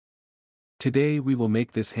Today we will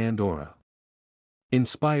make this hand aura.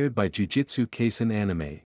 Inspired by Jujutsu Kaisen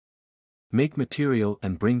anime. Make material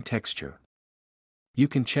and bring texture. You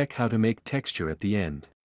can check how to make texture at the end.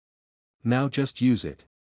 Now just use it.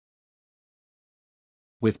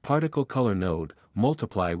 With particle color node,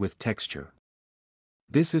 multiply with texture.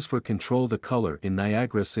 This is for control the color in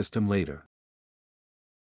Niagara system later.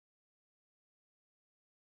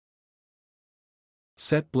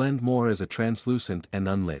 Set blend more as a translucent and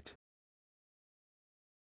unlit.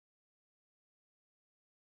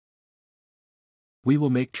 We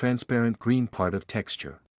will make transparent green part of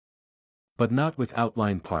texture. But not with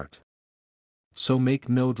outline part. So make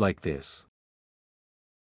node like this.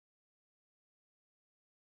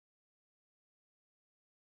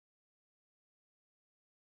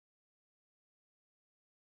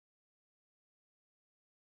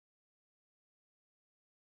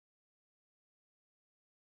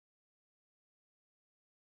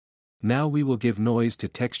 Now we will give noise to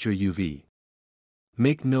texture UV.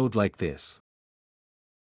 Make node like this.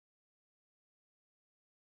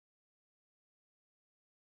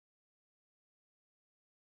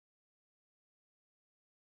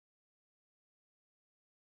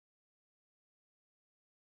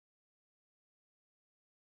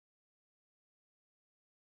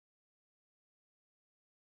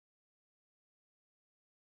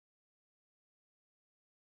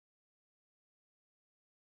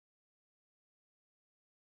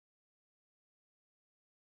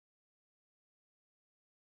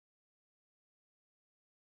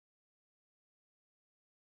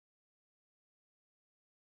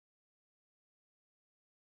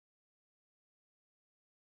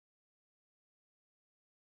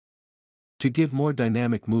 To give more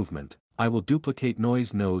dynamic movement, I will duplicate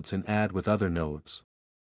noise nodes and add with other nodes.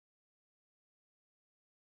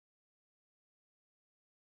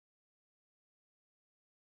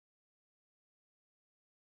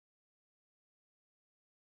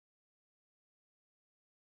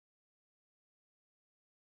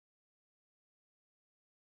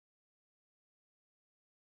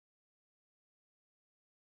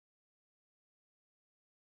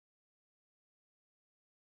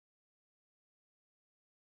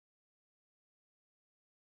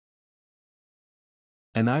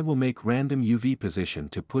 And I will make random UV position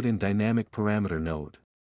to put in dynamic parameter node.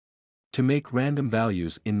 To make random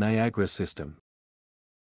values in Niagara system.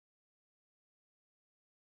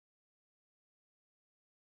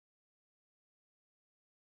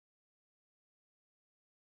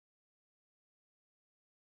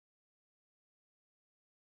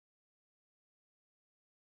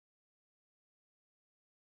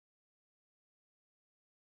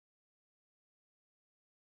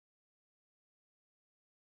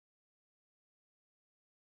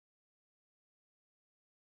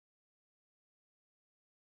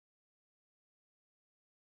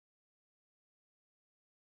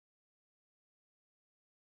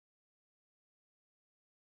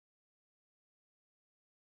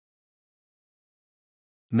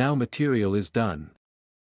 Now material is done.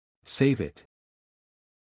 Save it.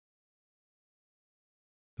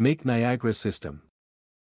 Make Niagara system.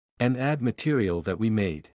 And add material that we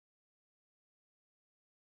made.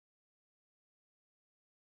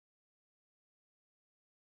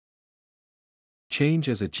 Change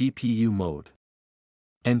as a GPU mode.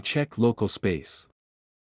 And check local space.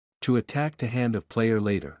 To attack to hand of player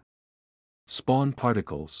later. Spawn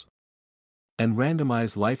particles. And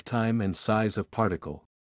randomize lifetime and size of particle.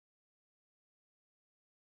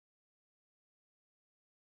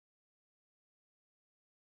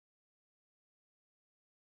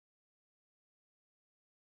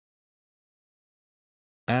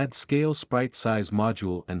 Add scale sprite size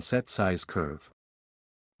module and set size curve.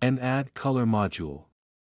 And add color module.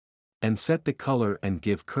 And set the color and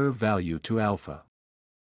give curve value to alpha.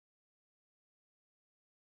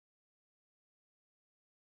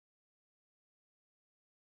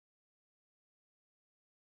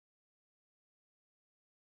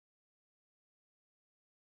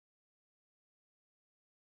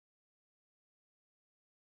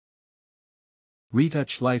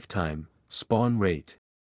 Retouch lifetime, spawn rate.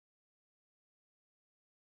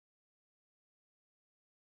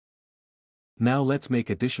 Now let's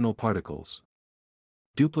make additional particles.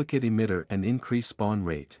 Duplicate emitter and increase spawn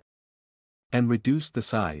rate. And reduce the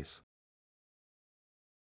size.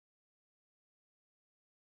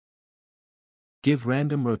 Give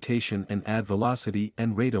random rotation and add velocity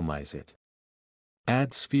and randomize it.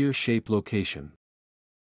 Add sphere shape location.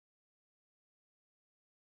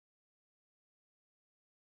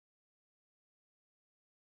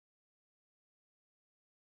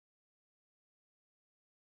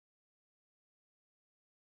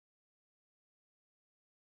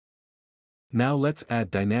 Now let's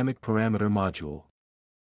add dynamic parameter module.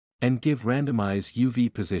 And give randomize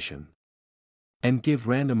UV position. And give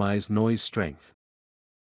randomize noise strength.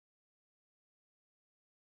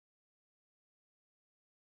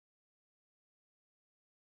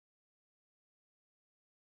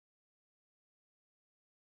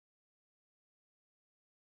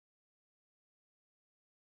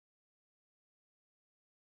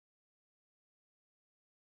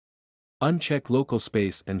 Uncheck local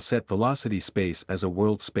space and set velocity space as a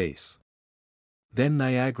world space. Then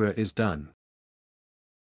Niagara is done.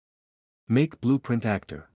 Make blueprint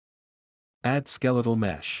actor. Add skeletal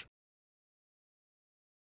mesh.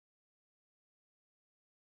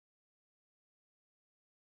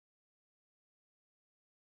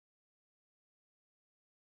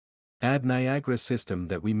 Add Niagara system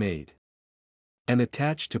that we made. And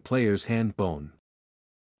attach to player's hand bone.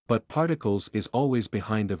 But particles is always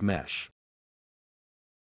behind of mesh.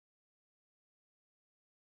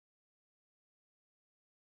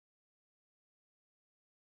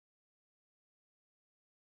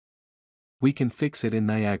 We can fix it in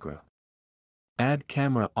Niagara. Add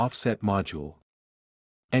camera offset module.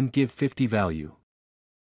 And give 50 value.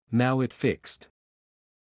 Now it fixed.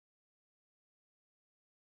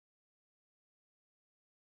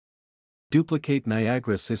 Duplicate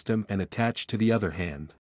Niagara system and attach to the other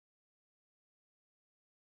hand.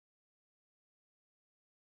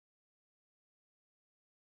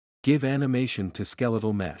 Give animation to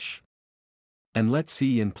skeletal mesh. And let's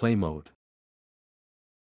see in play mode.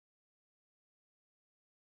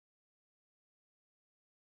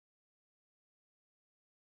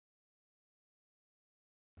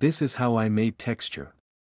 This is how I made texture.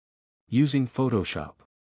 Using Photoshop.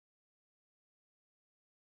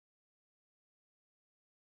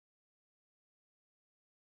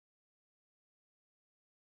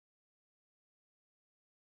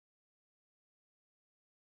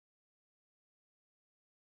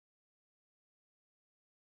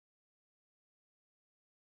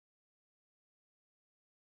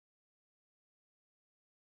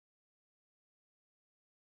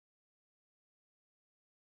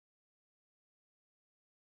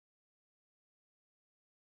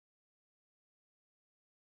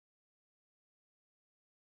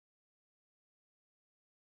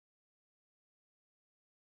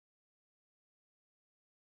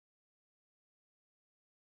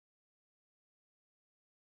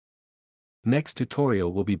 Next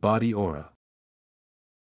tutorial will be body aura.